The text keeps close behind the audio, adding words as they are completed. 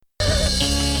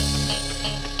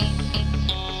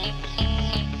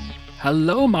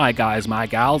Hello my guys, my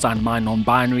gals, and my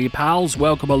non-binary pals.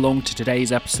 Welcome along to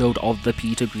today's episode of the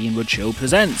Peter Greenwood Show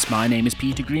Presents. My name is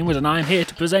Peter Greenwood and I'm here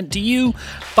to present to you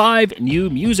 5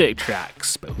 new music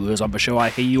tracks. But who is on the show,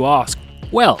 I hear you ask?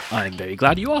 Well, I'm very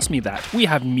glad you asked me that. We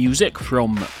have music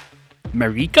from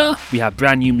Marika, we have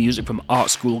brand new music from Art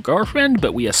School Girlfriend,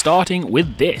 but we are starting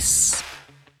with this.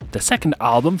 The second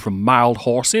album from Mild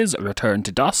Horses, Return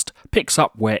to Dust, picks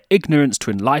up where Ignorance to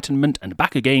Enlightenment and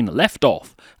Back Again left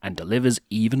off, and delivers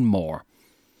even more.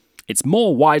 It's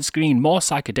more widescreen, more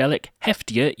psychedelic,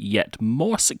 heftier, yet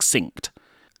more succinct.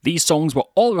 These songs were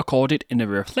all recorded in a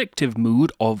reflective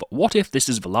mood of what if this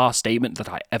is the last statement that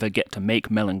I ever get to make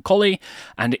melancholy,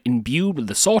 and imbued with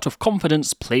the sort of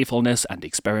confidence, playfulness, and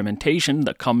experimentation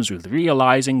that comes with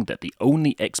realizing that the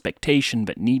only expectation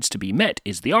that needs to be met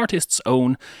is the artist's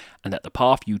own, and that the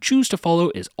path you choose to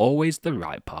follow is always the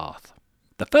right path.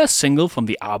 The first single from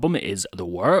the album is The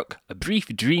Work, a brief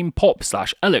dream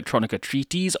pop/electronica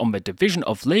treatise on the division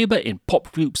of labour in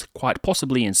pop groups, quite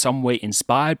possibly in some way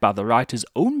inspired by the writer's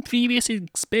own previous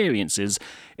experiences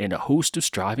in a host of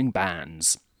striving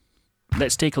bands.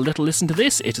 Let's take a little listen to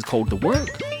this. It is called The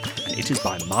Work, and it is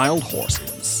by Mild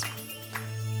Horses.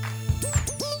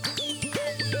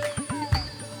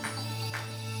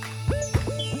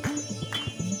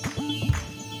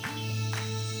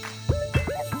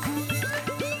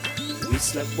 We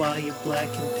slept while you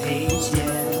blackened pages.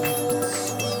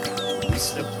 We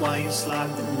slept while you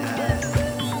slogged the night.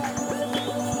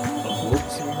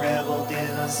 Awoke and reveled in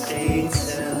our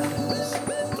stasis.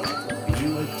 Thought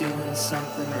you were doing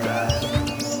something right.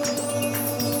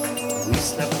 We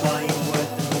slept while you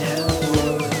worked the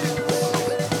network.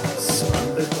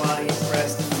 Slumbered while you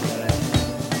pressed the flash.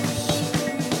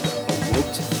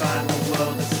 Awoke to find the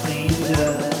world that cleaned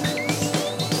us.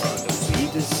 While the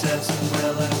feet that said some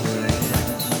well and right.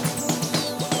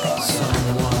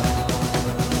 Someone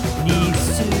needs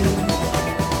to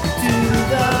do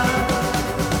the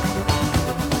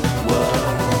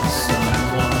work.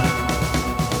 Someone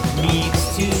needs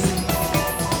to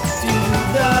do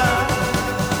the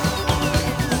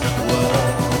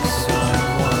work.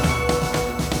 Someone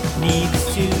needs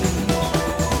to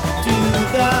do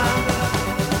the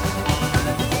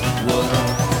work.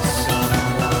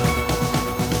 Someone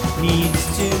needs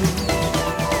to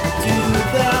do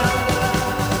the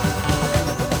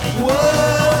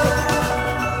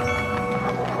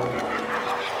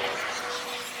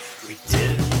we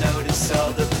didn't notice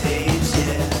all the pages,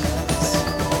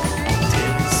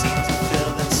 didn't seem to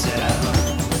fill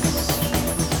themselves.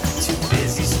 Too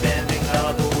busy spending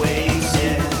all the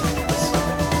wages.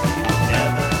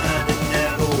 Never earned and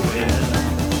never will.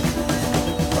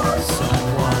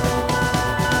 Someone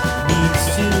needs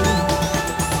to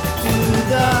do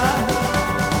the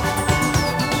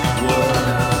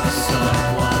work.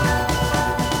 Someone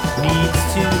needs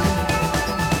to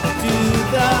do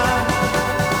the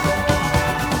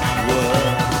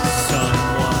work.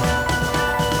 Someone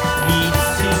needs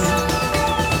to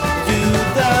do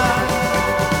the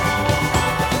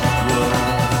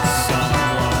work.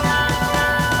 Someone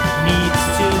needs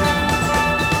to do the work. Someone needs to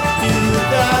do the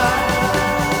work.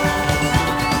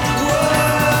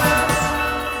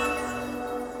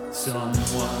 Someone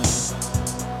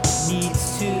needs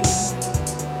to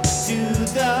do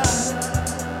the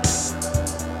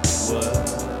work.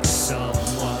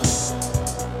 Someone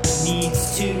needs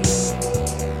to do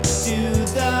the work. Someone needs to do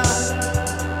the work.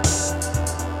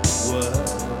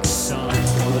 Someone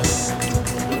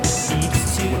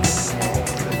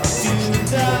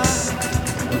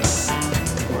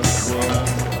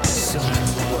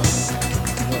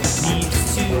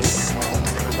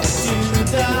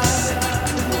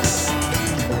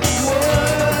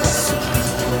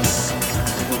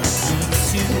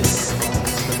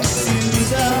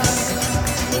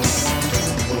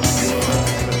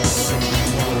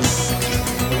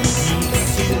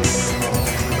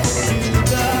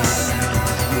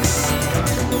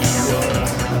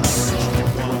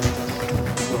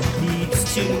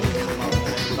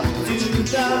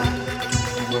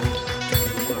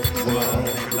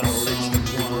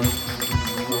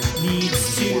needs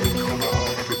to do the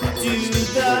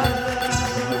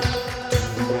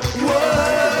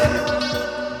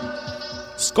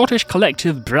Scottish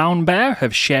collective Brown Bear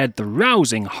have shared the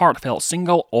rousing, heartfelt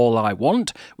single All I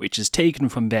Want, which is taken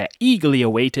from their eagerly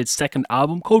awaited second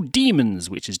album called Demons,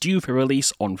 which is due for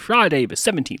release on Friday the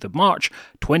 17th of March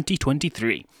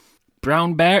 2023.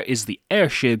 Brown Bear is the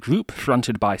Ayrshire group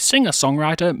fronted by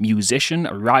singer-songwriter, musician,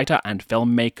 writer and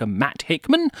filmmaker Matt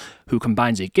Hickman, who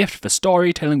combines a gift for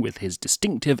storytelling with his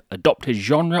distinctive adopted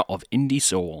genre of indie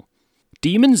soul.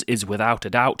 Demons is without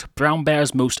a doubt Brown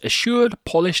Bear's most assured,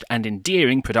 polished and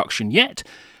endearing production yet.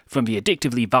 From the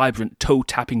addictively vibrant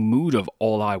toe-tapping mood of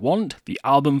All I Want, the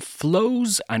album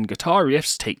flows and guitar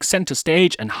riffs take centre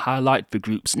stage and highlight the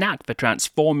group's knack for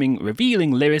transforming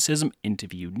revealing lyricism into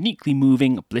the uniquely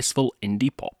moving, blissful indie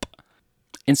pop.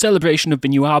 In celebration of the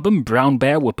new album, Brown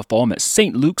Bear will perform at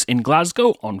St. Luke's in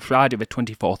Glasgow on Friday the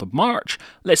 24th of March.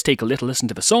 Let's take a little listen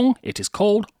to the song. It is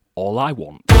called All I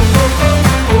Want.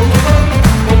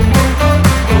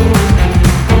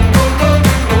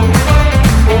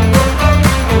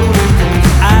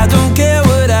 I don't care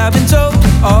what I've been told.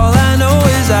 All I know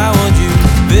is I want you.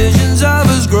 Visions of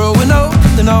us growing old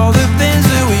and all the things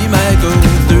that we might go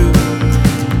through.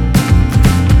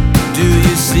 Do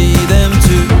you see them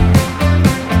too?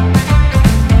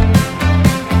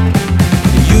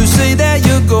 You say that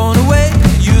you're going away.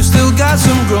 You still got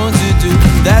some growing to do.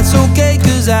 That's okay,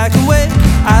 cause I can wait.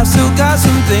 I've still got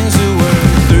some things to work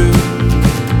through.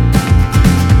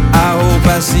 I hope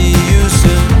I see you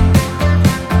soon.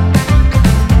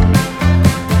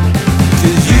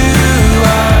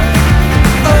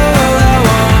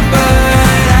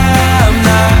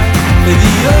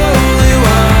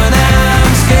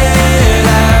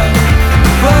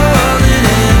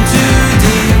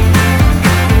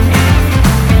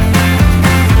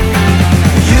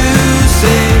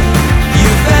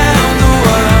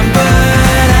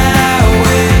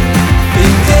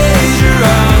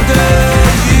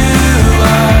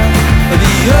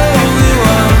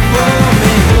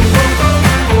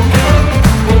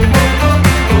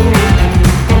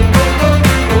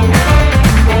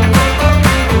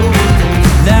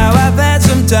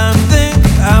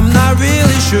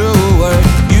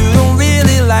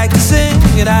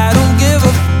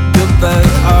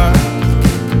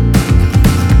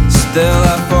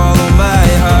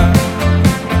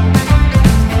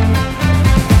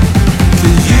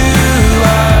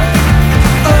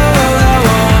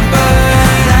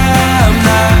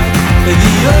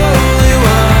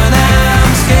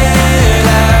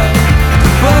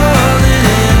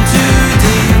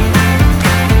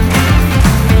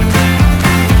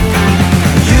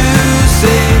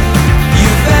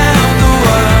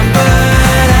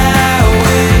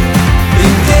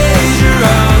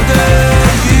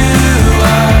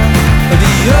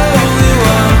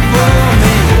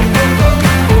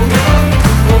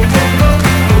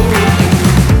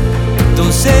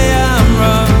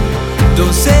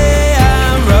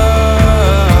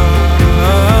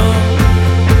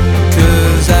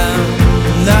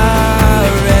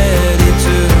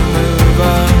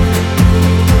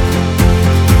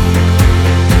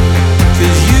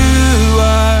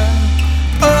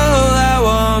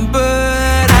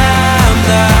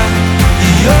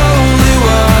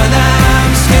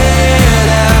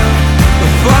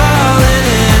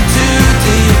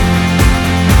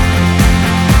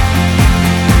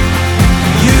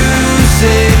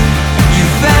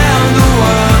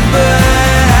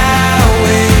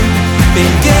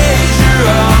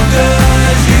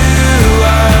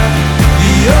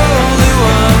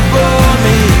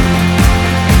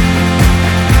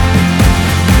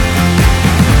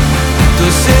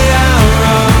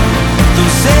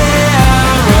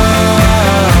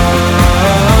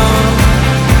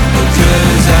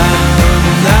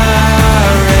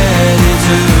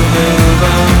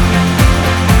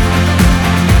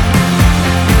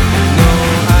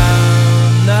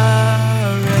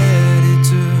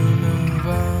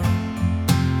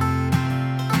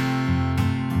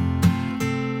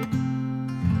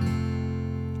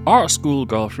 Our School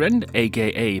Girlfriend,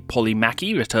 aka Polly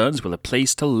Mackey, returns with A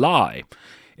Place to Lie.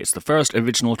 It's the first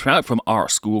original track from Our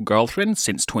School Girlfriend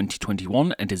since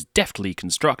 2021 and is deftly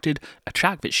constructed, a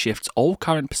track that shifts all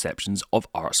current perceptions of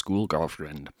Our School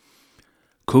Girlfriend.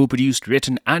 Co-produced,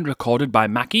 written and recorded by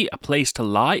Mackey, A Place to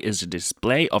Lie is a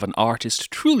display of an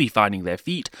artist truly finding their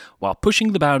feet while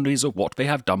pushing the boundaries of what they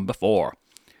have done before.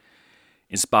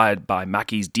 Inspired by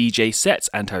Mackey's DJ sets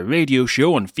and her radio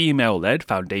show on female-led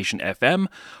Foundation FM,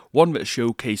 one that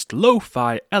showcased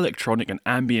lo-fi, electronic and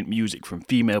ambient music from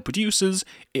female producers,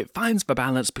 it finds the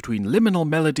balance between liminal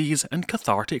melodies and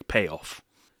cathartic payoff.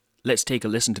 Let's take a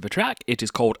listen to the track. It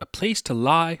is called A Place to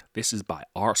Lie. This is by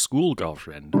Our School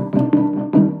Girlfriend.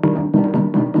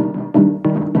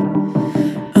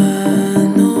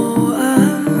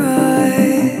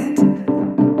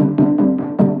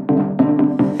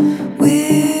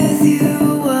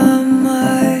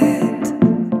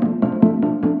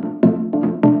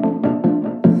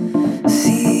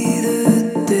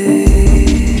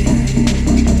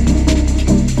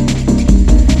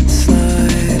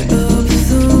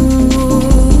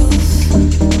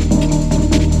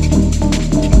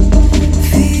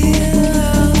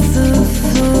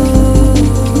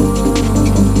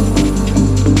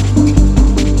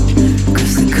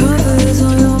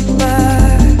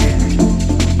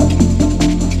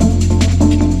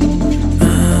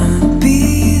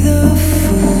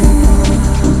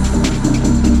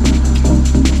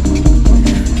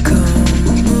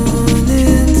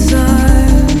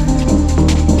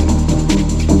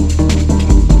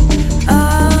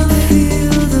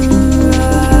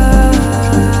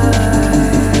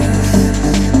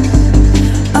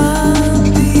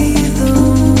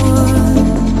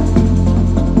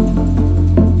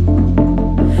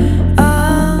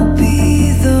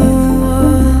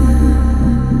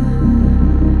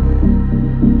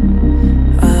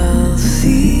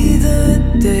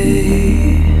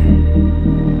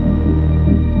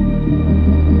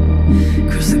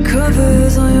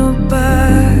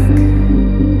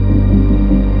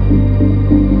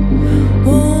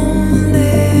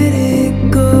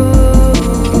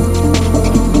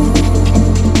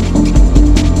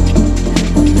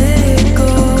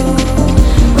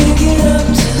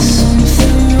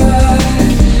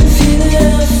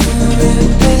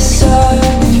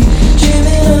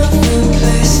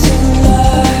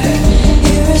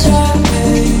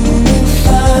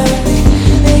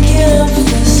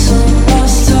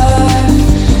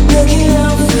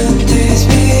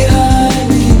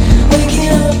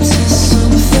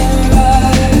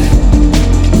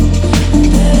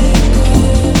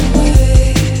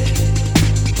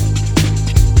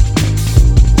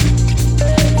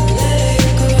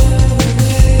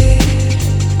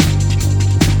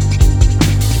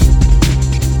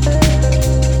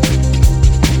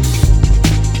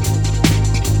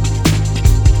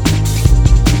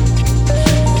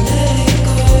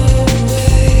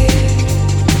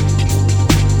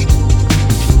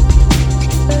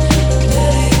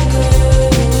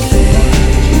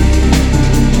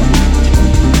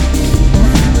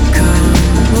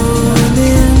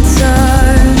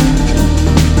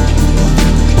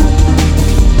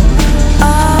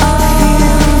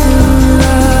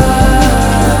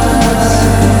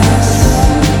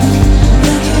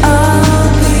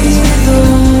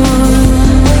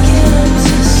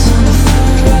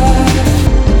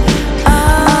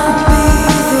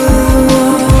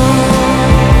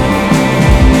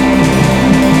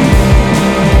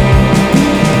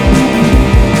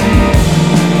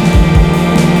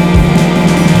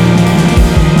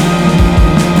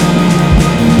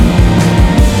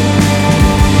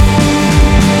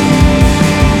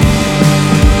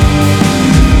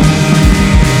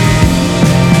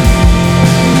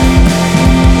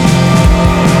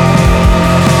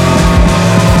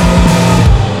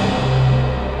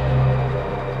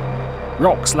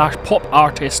 Rock/pop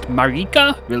artist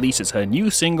Marika releases her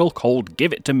new single called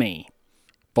Give It To Me.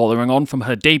 Following on from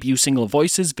her debut single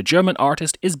Voices, the German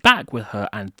artist is back with her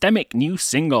anthemic new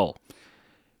single.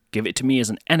 Give It To Me is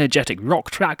an energetic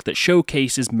rock track that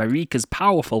showcases Marika's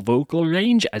powerful vocal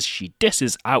range as she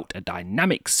disses out a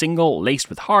dynamic single laced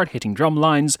with hard-hitting drum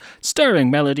lines,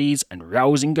 stirring melodies, and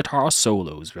rousing guitar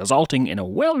solos, resulting in a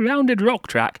well-rounded rock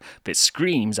track that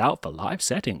screams out for live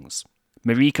settings.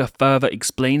 Marika further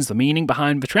explains the meaning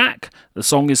behind the track. The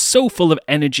song is so full of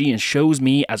energy and shows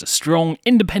me as a strong,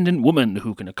 independent woman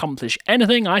who can accomplish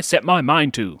anything I set my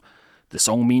mind to. The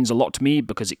song means a lot to me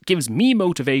because it gives me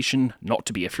motivation not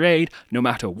to be afraid, no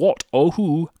matter what or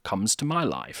who comes to my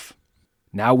life.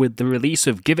 Now with the release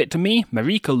of Give It To Me,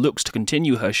 Marika looks to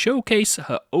continue her showcase,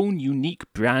 her own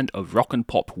unique brand of rock and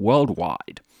pop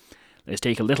worldwide. Let's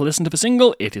take a little listen to the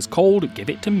single. It is called Give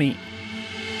It To Me.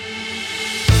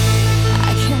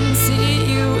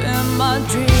 See you in my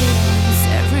dreams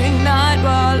every night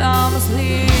while I'm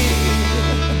asleep.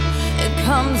 It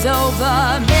comes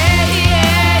over me,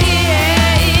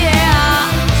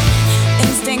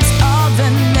 instincts of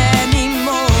an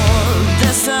animal,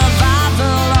 the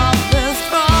survival of the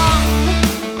strong,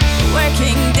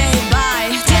 working day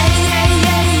by day.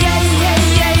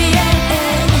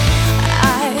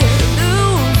 I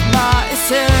lose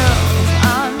myself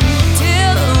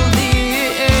until the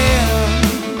end.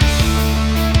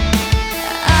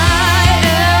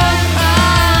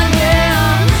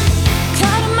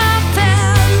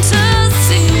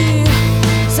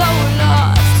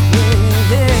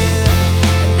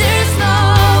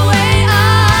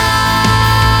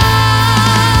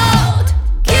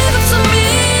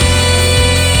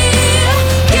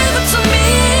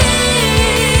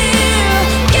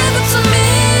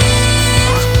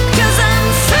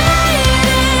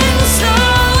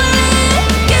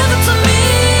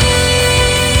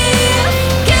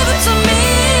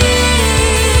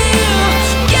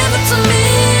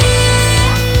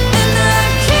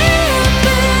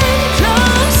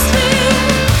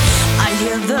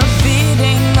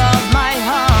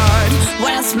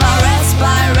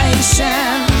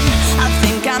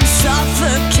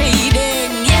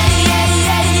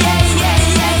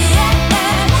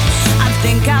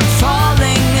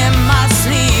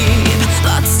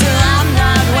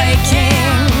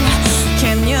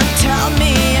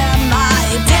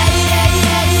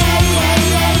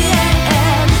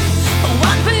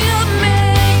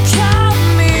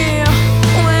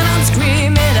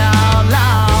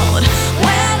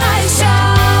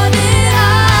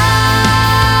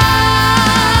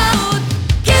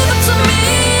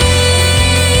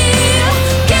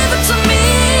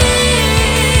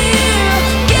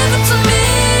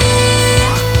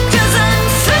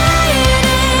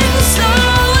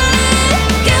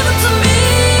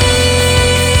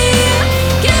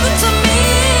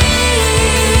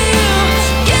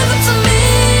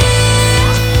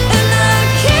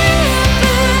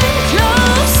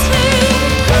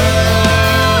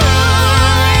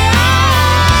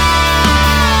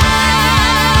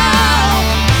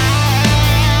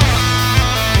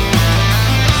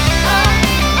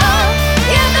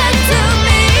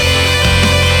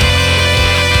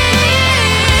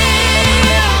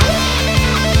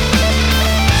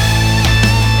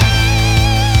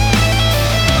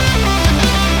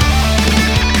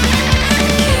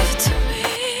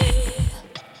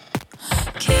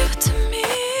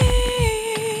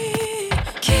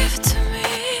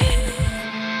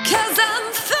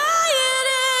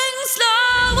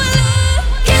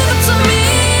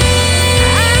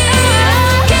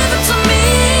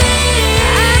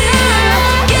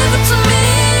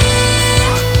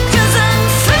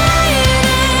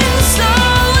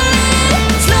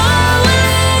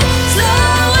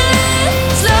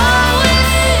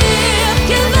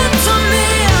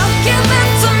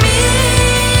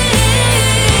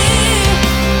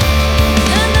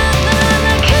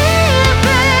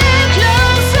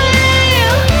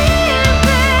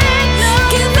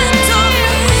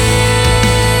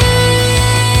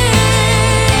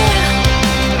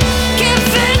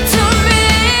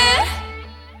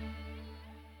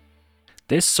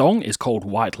 This song is called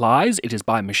White Lies. It is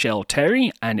by Michelle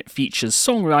Terry and it features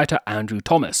songwriter Andrew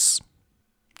Thomas.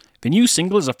 The new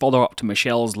single is a follow-up to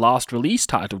Michelle's last release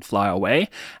titled Fly Away,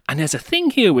 and there's a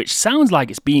thing here which sounds like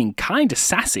it's being kinda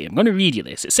sassy. I'm going to read you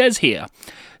this. It says here,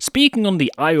 speaking on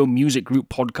the IO Music Group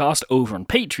podcast over on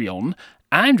Patreon,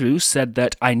 Andrew said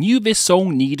that I knew this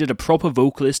song needed a proper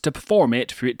vocalist to perform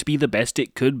it for it to be the best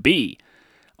it could be.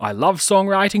 I love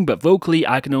songwriting, but vocally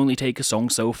I can only take a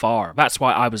song so far. That's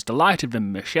why I was delighted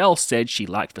when Michelle said she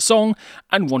liked the song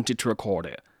and wanted to record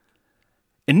it.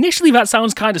 Initially, that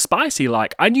sounds kind of spicy,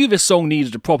 like, I knew this song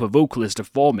needed a proper vocalist to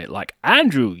form it, like,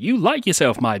 Andrew, you like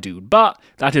yourself, my dude, but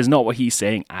that is not what he's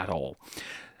saying at all.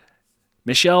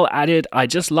 Michelle added, I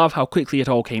just love how quickly it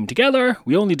all came together.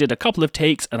 We only did a couple of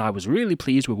takes, and I was really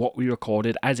pleased with what we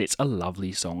recorded, as it's a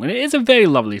lovely song. And it is a very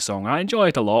lovely song, I enjoy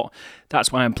it a lot.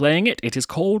 That's why I'm playing it. It is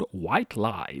called White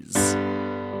Lies.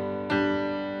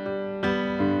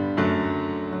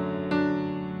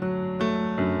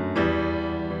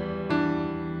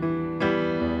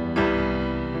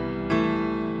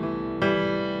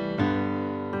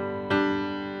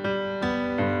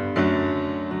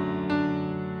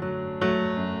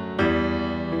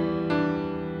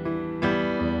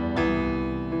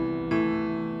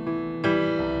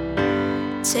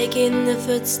 Taking the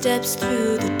footsteps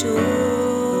through the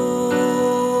door.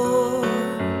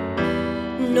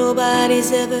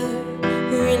 Nobody's ever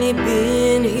really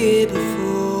been here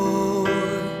before.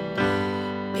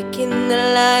 Picking the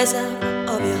lies out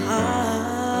of your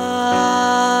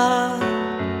heart.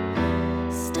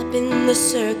 Stopping the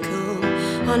circle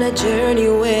on a journey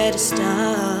where to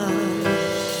start.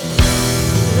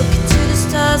 Look into the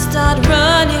stars, start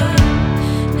running,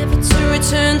 never to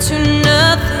return to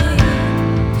nothing.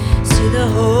 See the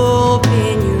hope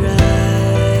in your eyes.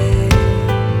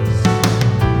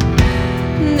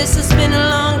 This has been a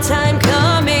long time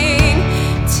coming.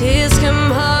 Tears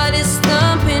come hard as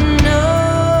thumping. No,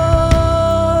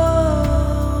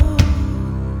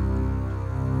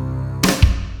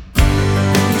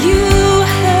 you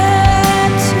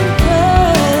had to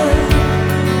run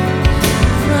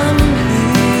from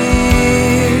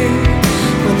here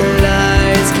when the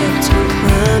lies kept on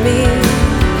coming.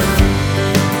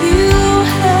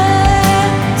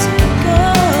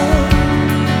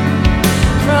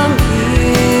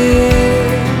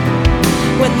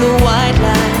 The white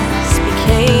lies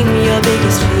became your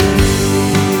biggest fear.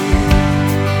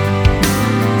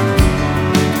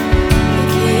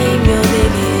 Became your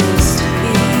biggest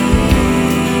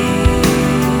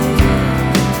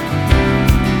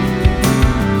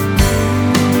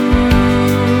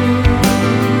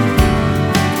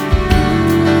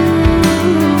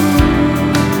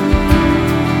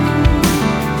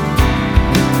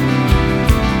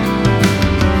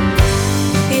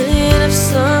feeling of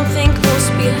something close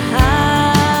behind,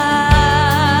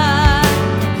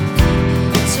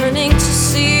 turning to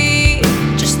see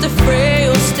just a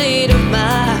frail state of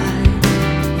mind,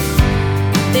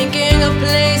 thinking of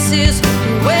places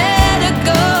where to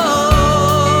go.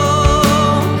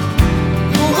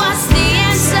 What's the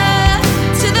answer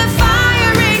to the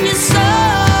fire in your soul?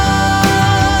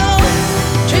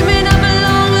 Dreaming of a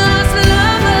long lost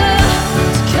lover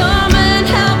to come and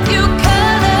help you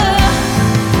color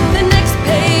the next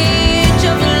page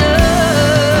of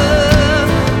love.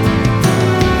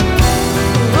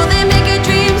 Will they make your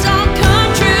dreams all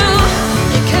come true?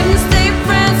 You couldn't stay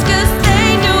friends 'cause they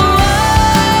knew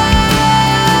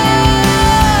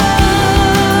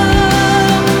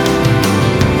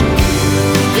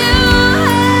you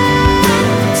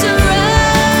had to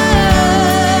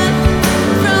run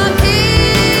from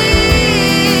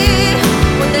here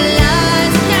when the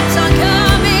lies kept on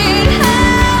coming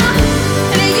out,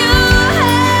 and you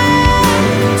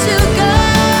had to go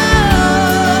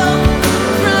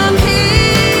from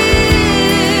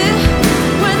here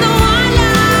when the white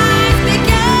lies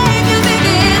became your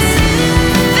biggest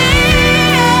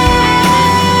fear.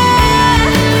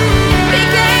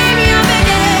 Became your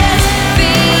biggest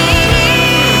fear.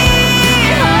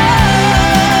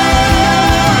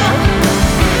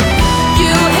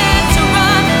 You had to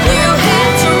run, you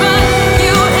had to run,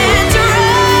 you had to run.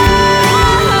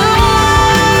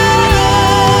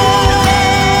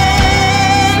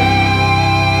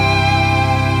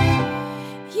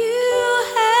 You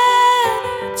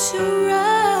had to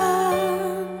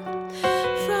run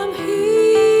from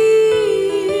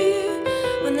here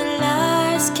when the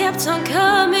lies kept on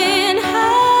coming.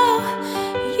 How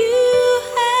you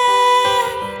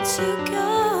had to go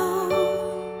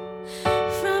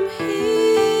from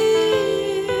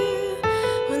here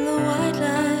when the white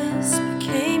lies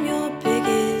became your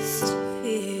biggest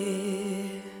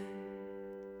fear.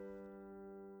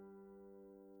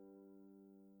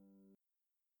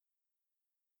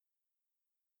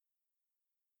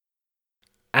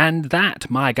 And that,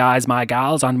 my guys, my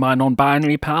gals, and my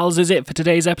non-binary pals, is it for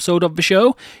today's episode of the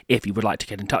show. If you would like to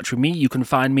get in touch with me, you can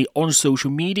find me on social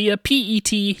media,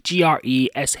 PETGRESHOW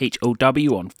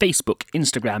on Facebook,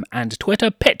 Instagram, and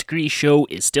Twitter. Petgree Show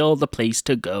is still the place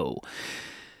to go.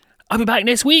 I'll be back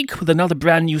next week with another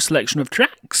brand new selection of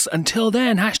tracks. Until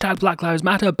then, #Black Lives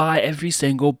Matter, buy every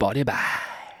single body bag.